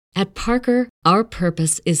At Parker, our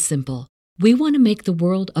purpose is simple. We want to make the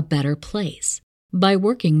world a better place by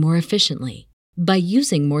working more efficiently, by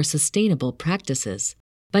using more sustainable practices,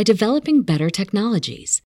 by developing better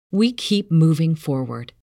technologies. We keep moving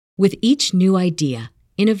forward. With each new idea,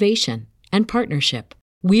 innovation, and partnership,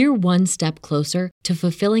 we're one step closer to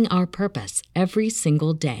fulfilling our purpose every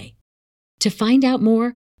single day. To find out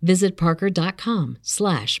more, visit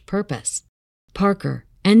parker.com/purpose. Parker,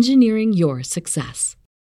 engineering your success.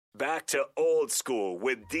 Back to Old School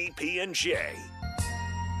with DP and J.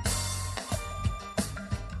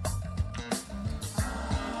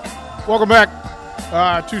 Welcome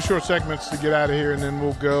back. 2 short segments to get out of here, and then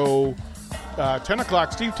we'll go 10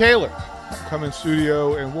 o'clock. Steve Taylor will come in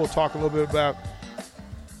studio, and we'll talk a little bit about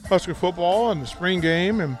Husker football and the spring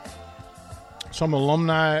game and some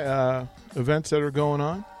alumni events that are going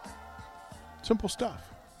on. Simple stuff.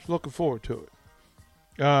 Just looking forward to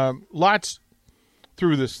it. Lots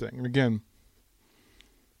through this thing. And again,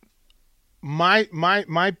 my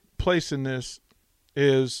place in this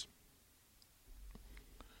is,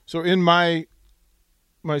 so in my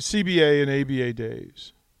CBA and ABA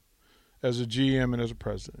days as a GM and as a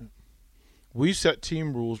president, we set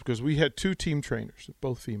team rules because we had 2 team trainers,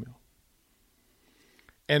 both female.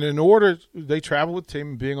 And in order, they travel with the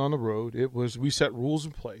team being on the road, we set rules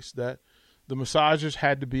in place that the massagers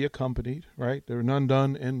had to be accompanied, right? There were none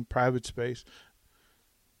done in private space.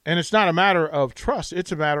 And it's not a matter of trust.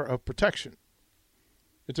 It's a matter of protection.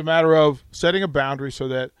 It's a matter of setting a boundary so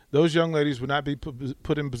that those young ladies would not be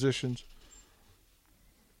put in positions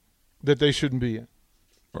that they shouldn't be in.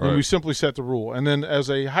 Right. And we simply set the rule. And then as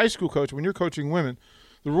a high school coach, when you're coaching women,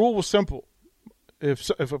 the rule was simple. If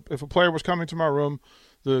a player was coming to my room,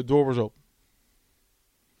 the door was open.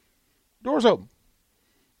 Door was open.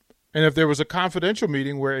 And if there was a confidential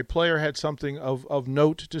meeting where a player had something of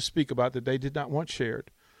note to speak about that they did not want shared,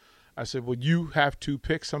 I said, well, you have to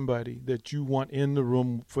pick somebody that you want in the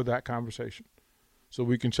room for that conversation so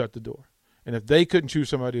we can shut the door. And if they couldn't choose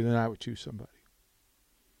somebody, then I would choose somebody.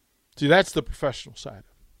 See, that's the professional side of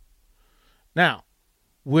it. Now,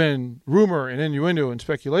 when rumor and innuendo and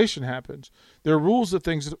speculation happens, there are rules of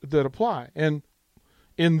things that apply. And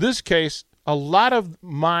in this case, a lot of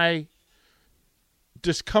my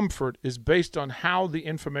discomfort is based on how the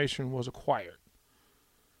information was acquired.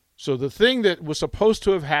 So the thing that was supposed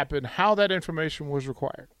to have happened, how that information was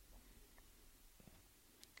required.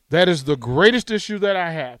 That is the greatest issue that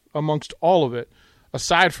I have amongst all of it,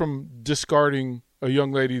 aside from discarding a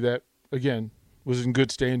young lady that, again, was in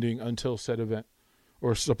good standing until said event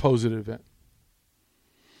or supposed event.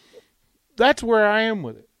 That's where I am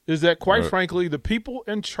with it, is that, quite frankly, the people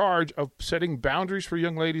in charge of setting boundaries for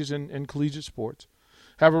young ladies in collegiate sports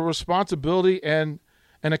have a responsibility and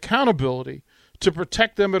an accountability to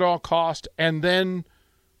protect them at all costs and then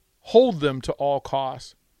hold them to all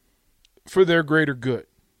costs for their greater good.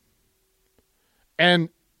 And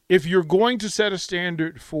if you're going to set a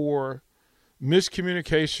standard for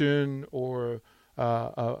miscommunication or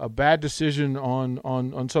a bad decision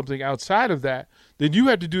on something outside of that, then you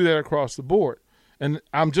have to do that across the board. And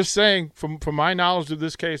I'm just saying, from my knowledge of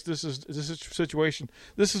this case, this is a situation,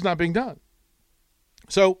 this is not being done.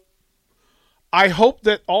 So I hope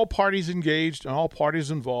that all parties engaged and all parties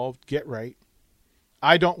involved get right.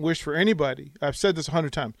 I don't wish for anybody. I've said this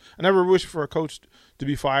 100 times. I never wish for a coach to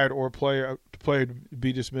be fired or a player to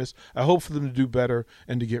be dismissed. I hope for them to do better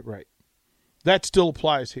and to get right. That still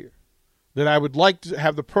applies here. That I would like to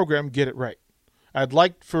have the program get it right. I'd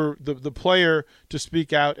like for the player to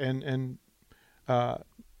speak out and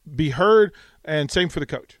be heard, and same for the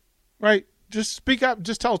coach, right? Just speak up.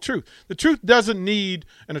 Just tell the truth. The truth doesn't need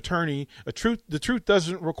an attorney. The truth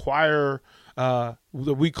doesn't require that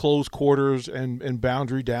we close quarters and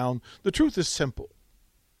boundary down. The truth is simple.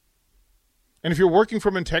 And if you're working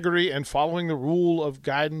from integrity and following the rule of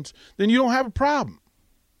guidance, then you don't have a problem.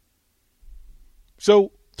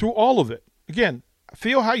 So through all of it, again,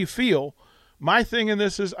 feel how you feel. My thing in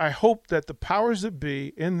this is I hope that the powers that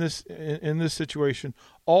be in this situation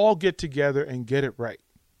all get together and get it right.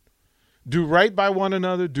 Do right by one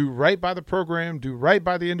another, do right by the program, do right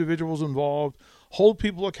by the individuals involved, hold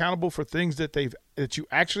people accountable for things that you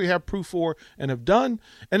actually have proof for and have done,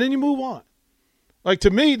 and then you move on. Like,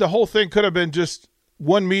 to me, the whole thing could have been just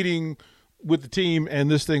one meeting with the team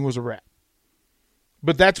and this thing was a wrap.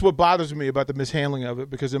 But that's what bothers me about the mishandling of it,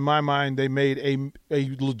 because in my mind they made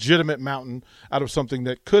a legitimate mountain out of something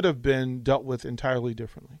that could have been dealt with entirely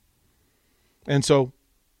differently. And so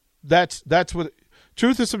that's what –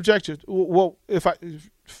 truth is subjective. Well, if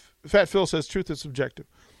Fat Phil says truth is subjective.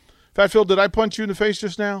 Fat Phil, did I punch you in the face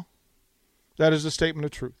just now? That is a statement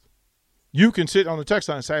of truth. You can sit on the text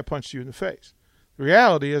line and say, I punched you in the face. The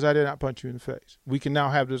reality is I did not punch you in the face. We can now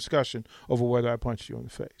have the discussion over whether I punched you in the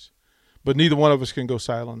face. But neither one of us can go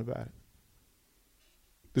silent about it.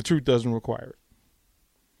 The truth doesn't require it.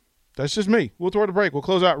 That's just me. We'll throw it a break. We'll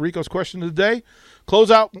close out Rico's question of the day. Close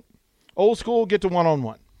out Old School, get to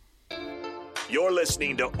one-on-one. You're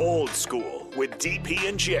listening to Old School with DP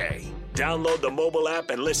and J. Download the mobile app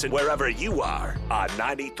and listen wherever you are on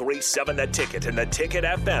 93.7 The Ticket and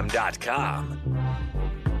theticketfm.com.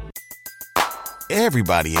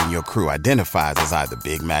 Everybody in your crew identifies as either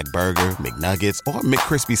Big Mac Burger, McNuggets, or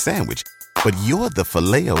McCrispy Sandwich. But you're the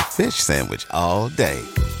Filet-O-Fish Sandwich all day.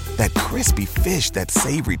 That crispy fish, that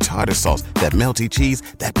savory tartar sauce, that melty cheese,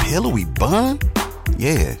 that pillowy bun.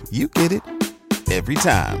 Yeah, you get it. Every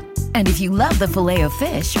time. And if you love the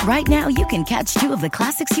Filet-O-Fish, right now you can catch two of the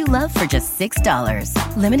classics you love for just $6.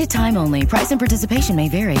 Limited time only. Price and participation may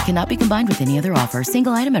vary. Cannot be combined with any other offer.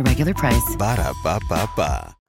 Single item at regular price. Ba-da-ba-ba-ba.